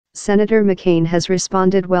Senator McCain has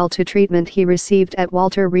responded well to treatment he received at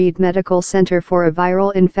Walter Reed Medical Center for a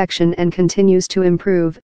viral infection and continues to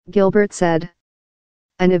improve, Gilbert said.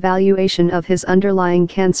 An evaluation of his underlying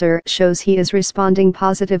cancer shows he is responding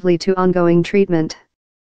positively to ongoing treatment.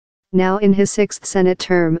 Now in his sixth Senate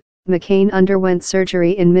term, McCain underwent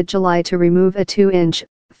surgery in mid-July to remove a 2-inch,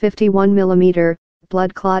 51mm,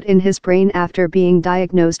 blood clot in his brain after being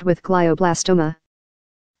diagnosed with glioblastoma.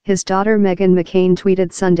 His daughter Meghan McCain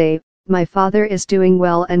tweeted Sunday, "My father is doing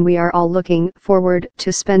well and we are all looking forward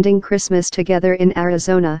to spending Christmas together in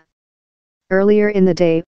Arizona." Earlier in the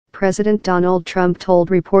day, President Donald Trump told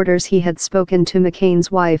reporters he had spoken to McCain's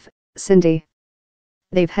wife, Cindy.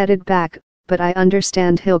 "They've headed back, but I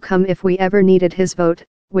understand he'll come if we ever needed his vote,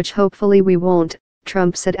 which hopefully we won't,"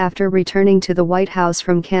 Trump said after returning to the White House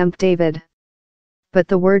from Camp David. "But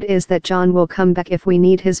the word is that John will come back if we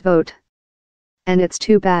need his vote. And it's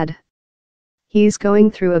too bad. He's going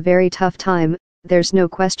through a very tough time, there's no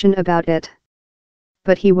question about it.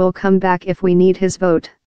 But he will come back if we need his vote."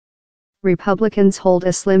 Republicans hold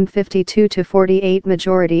a slim 52-48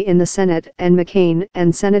 majority in the Senate, and McCain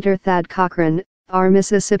and Senator Thad Cochran, R.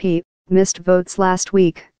 Mississippi, missed votes last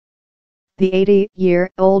week. The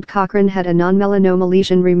 80-year-old Cochran had a non-melanoma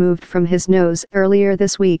lesion removed from his nose earlier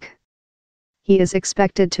this week. He is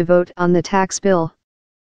expected to vote on the tax bill.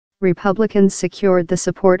 Republicans secured the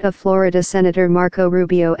support of Florida Senator Marco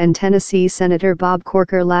Rubio and Tennessee Senator Bob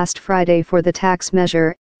Corker last Friday for the tax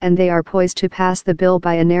measure, and they are poised to pass the bill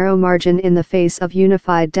by a narrow margin in the face of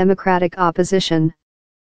unified Democratic opposition.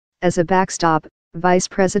 As a backstop, Vice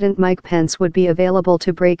President Mike Pence would be available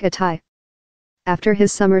to break a tie. After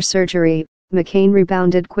his summer surgery, McCain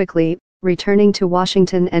rebounded quickly, returning to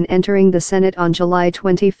Washington and entering the Senate on July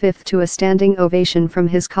 25 to a standing ovation from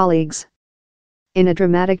his colleagues. In a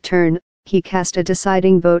dramatic turn, he cast a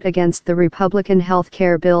deciding vote against the Republican health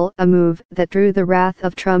care bill, a move that drew the wrath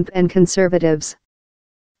of Trump and conservatives.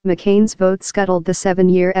 McCain's vote scuttled the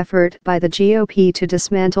 7-year effort by the GOP to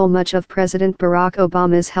dismantle much of President Barack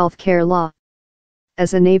Obama's health care law.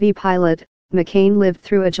 As a Navy pilot, McCain lived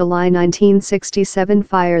through a July 1967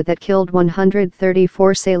 fire that killed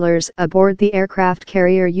 134 sailors aboard the aircraft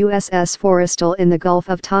carrier USS Forrestal in the Gulf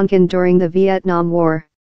of Tonkin during the Vietnam War.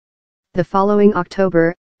 The following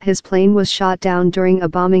October, his plane was shot down during a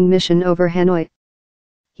bombing mission over Hanoi.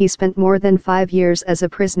 He spent more than 5 years as a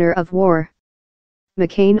prisoner of war.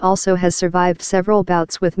 McCain also has survived several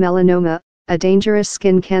bouts with melanoma, a dangerous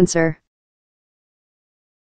skin cancer.